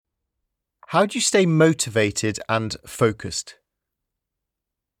How do you stay motivated and focused?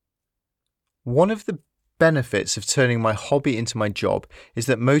 One of the benefits of turning my hobby into my job is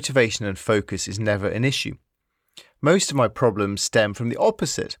that motivation and focus is never an issue. Most of my problems stem from the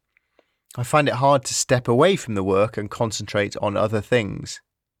opposite. I find it hard to step away from the work and concentrate on other things.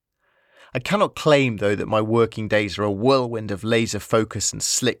 I cannot claim, though, that my working days are a whirlwind of laser focus and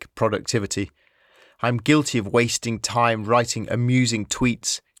slick productivity. I'm guilty of wasting time writing amusing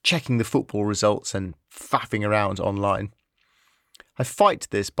tweets, checking the football results and faffing around online. I fight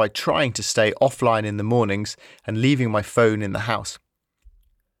this by trying to stay offline in the mornings and leaving my phone in the house.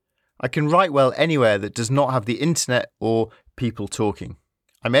 I can write well anywhere that does not have the internet or people talking.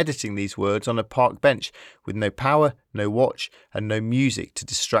 I'm editing these words on a park bench with no power, no watch, and no music to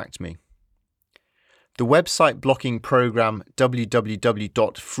distract me. The website blocking program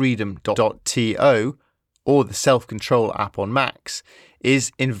www.freedom.to or the self-control app on Macs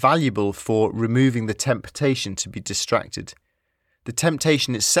is invaluable for removing the temptation to be distracted. The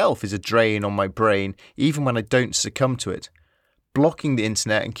temptation itself is a drain on my brain even when I don't succumb to it. Blocking the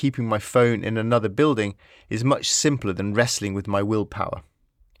internet and keeping my phone in another building is much simpler than wrestling with my willpower.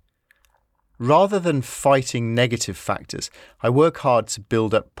 Rather than fighting negative factors, I work hard to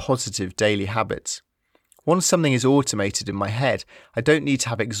build up positive daily habits. Once something is automated in my head, I don't need to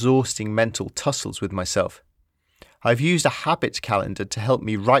have exhausting mental tussles with myself. I've used a habit calendar to help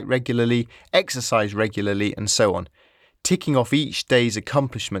me write regularly, exercise regularly, and so on, ticking off each day's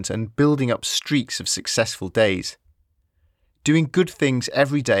accomplishment and building up streaks of successful days. Doing good things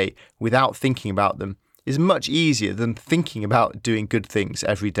every day without thinking about them is much easier than thinking about doing good things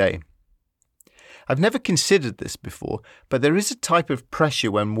every day. I've never considered this before, but there is a type of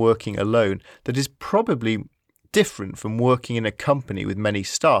pressure when working alone that is probably different from working in a company with many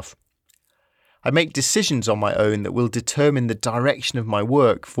staff. I make decisions on my own that will determine the direction of my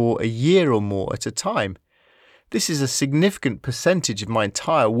work for a year or more at a time. This is a significant percentage of my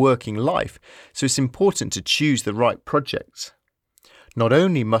entire working life, so it's important to choose the right projects. Not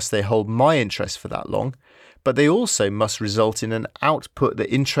only must they hold my interest for that long, but they also must result in an output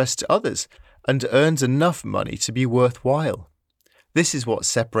that interests others and earns enough money to be worthwhile. This is what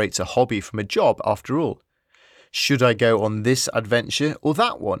separates a hobby from a job, after all. Should I go on this adventure or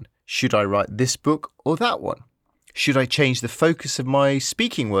that one? Should I write this book or that one? Should I change the focus of my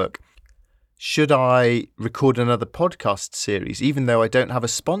speaking work? Should I record another podcast series, even though I don't have a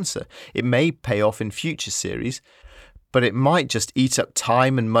sponsor? It may pay off in future series, but it might just eat up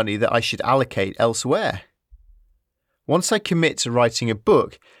time and money that I should allocate elsewhere. Once I commit to writing a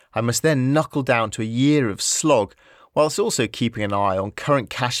book, I must then knuckle down to a year of slog, whilst also keeping an eye on current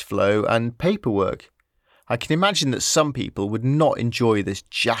cash flow and paperwork. I can imagine that some people would not enjoy this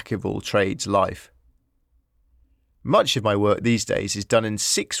jack-of-all-trades life. Much of my work these days is done in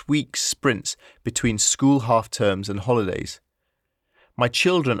 6-week sprints between school half-terms and holidays. My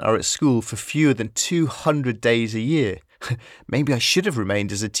children are at school for fewer than 200 days a year. Maybe I should have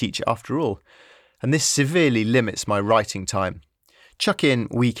remained as a teacher after all. And this severely limits my writing time. Chuck in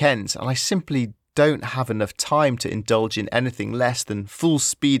weekends and I simply don't have enough time to indulge in anything less than full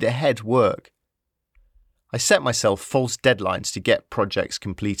speed ahead work. I set myself false deadlines to get projects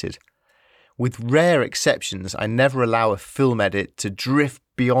completed. With rare exceptions, I never allow a film edit to drift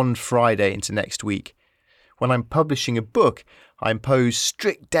beyond Friday into next week. When I'm publishing a book, I impose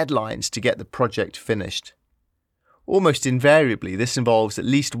strict deadlines to get the project finished. Almost invariably, this involves at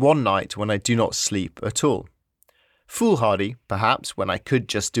least one night when I do not sleep at all. Foolhardy, perhaps, when I could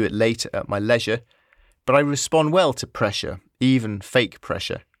just do it later at my leisure, but I respond well to pressure, even fake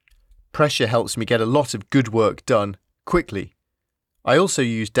pressure. Pressure helps me get a lot of good work done quickly. I also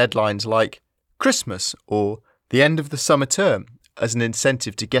use deadlines like Christmas or the end of the summer term as an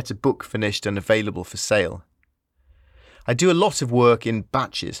incentive to get a book finished and available for sale. I do a lot of work in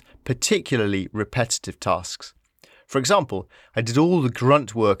batches, particularly repetitive tasks. For example, I did all the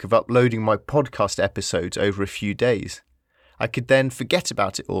grunt work of uploading my podcast episodes over a few days. I could then forget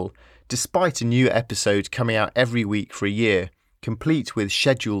about it all, despite a new episode coming out every week for a year, complete with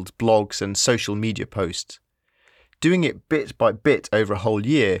scheduled blogs and social media posts. Doing it bit by bit over a whole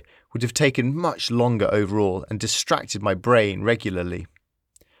year would have taken much longer overall and distracted my brain regularly.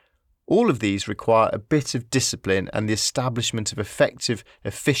 All of these require a bit of discipline and the establishment of effective,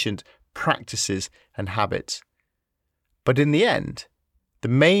 efficient practices and habits. But in the end, the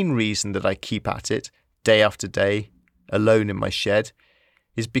main reason that I keep at it, day after day, alone in my shed,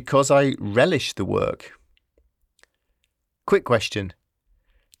 is because I relish the work. Quick question.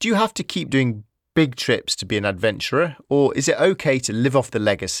 Do you have to keep doing big trips to be an adventurer, or is it okay to live off the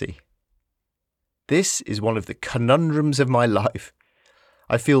legacy? This is one of the conundrums of my life.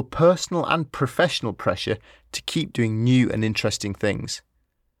 I feel personal and professional pressure to keep doing new and interesting things.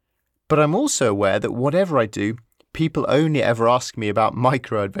 But I'm also aware that whatever I do, people only ever ask me about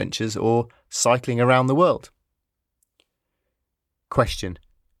micro-adventures or cycling around the world. Question: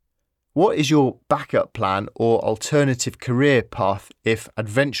 what is your backup plan or alternative career path if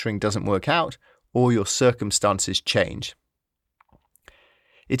adventuring doesn't work out or your circumstances change?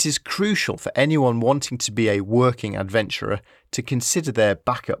 It is crucial for anyone wanting to be a working adventurer to consider their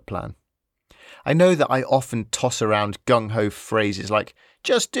backup plan. I know that I often toss around gung-ho phrases like,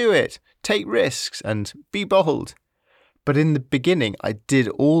 just do it, take risks, and be bold. But in the beginning, I did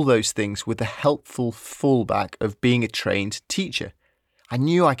all those things with the helpful fallback of being a trained teacher. I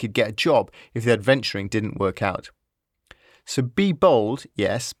knew I could get a job if the adventuring didn't work out. So be bold,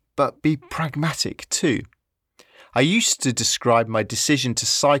 yes, but be pragmatic too. I used to describe my decision to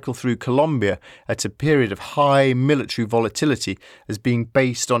cycle through Colombia at a period of high military volatility as being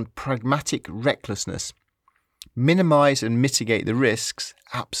based on pragmatic recklessness. Minimise and mitigate the risks,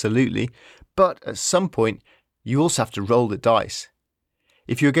 absolutely, but at some point you also have to roll the dice.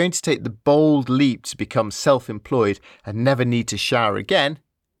 If you're going to take the bold leap to become self-employed and never need to shower again,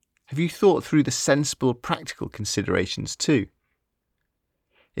 have you thought through the sensible practical considerations too?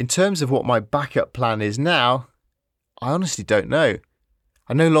 In terms of what my backup plan is now, I honestly don't know.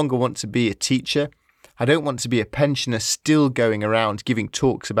 I no longer want to be a teacher. I don't want to be a pensioner still going around giving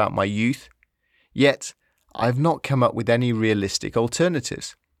talks about my youth. Yet, I've not come up with any realistic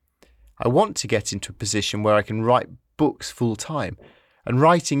alternatives. I want to get into a position where I can write books full time, and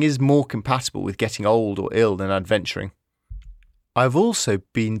writing is more compatible with getting old or ill than adventuring. I've also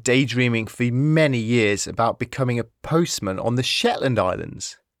been daydreaming for many years about becoming a postman on the Shetland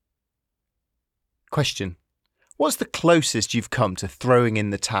Islands. Question: what's the closest you've come to throwing in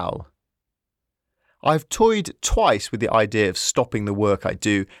the towel? I've toyed twice with the idea of stopping the work I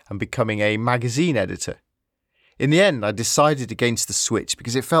do and becoming a magazine editor. In the end, I decided against the switch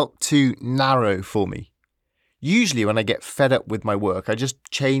because it felt too narrow for me. Usually when I get fed up with my work, I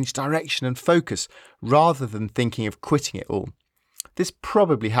just change direction and focus rather than thinking of quitting it all. This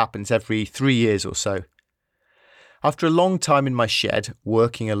probably happens every 3 years or so. After a long time in my shed,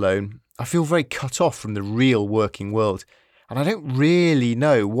 working alone, I feel very cut off from the real working world, and I don't really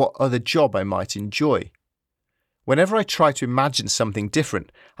know what other job I might enjoy. Whenever I try to imagine something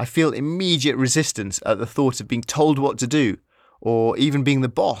different, I feel immediate resistance at the thought of being told what to do, or even being the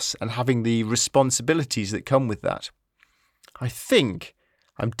boss and having the responsibilities that come with that. I think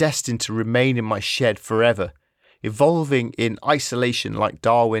I'm destined to remain in my shed forever, evolving in isolation like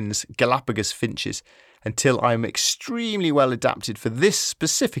Darwin's Galapagos finches until I'm extremely well adapted for this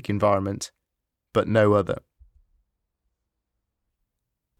specific environment, but no other.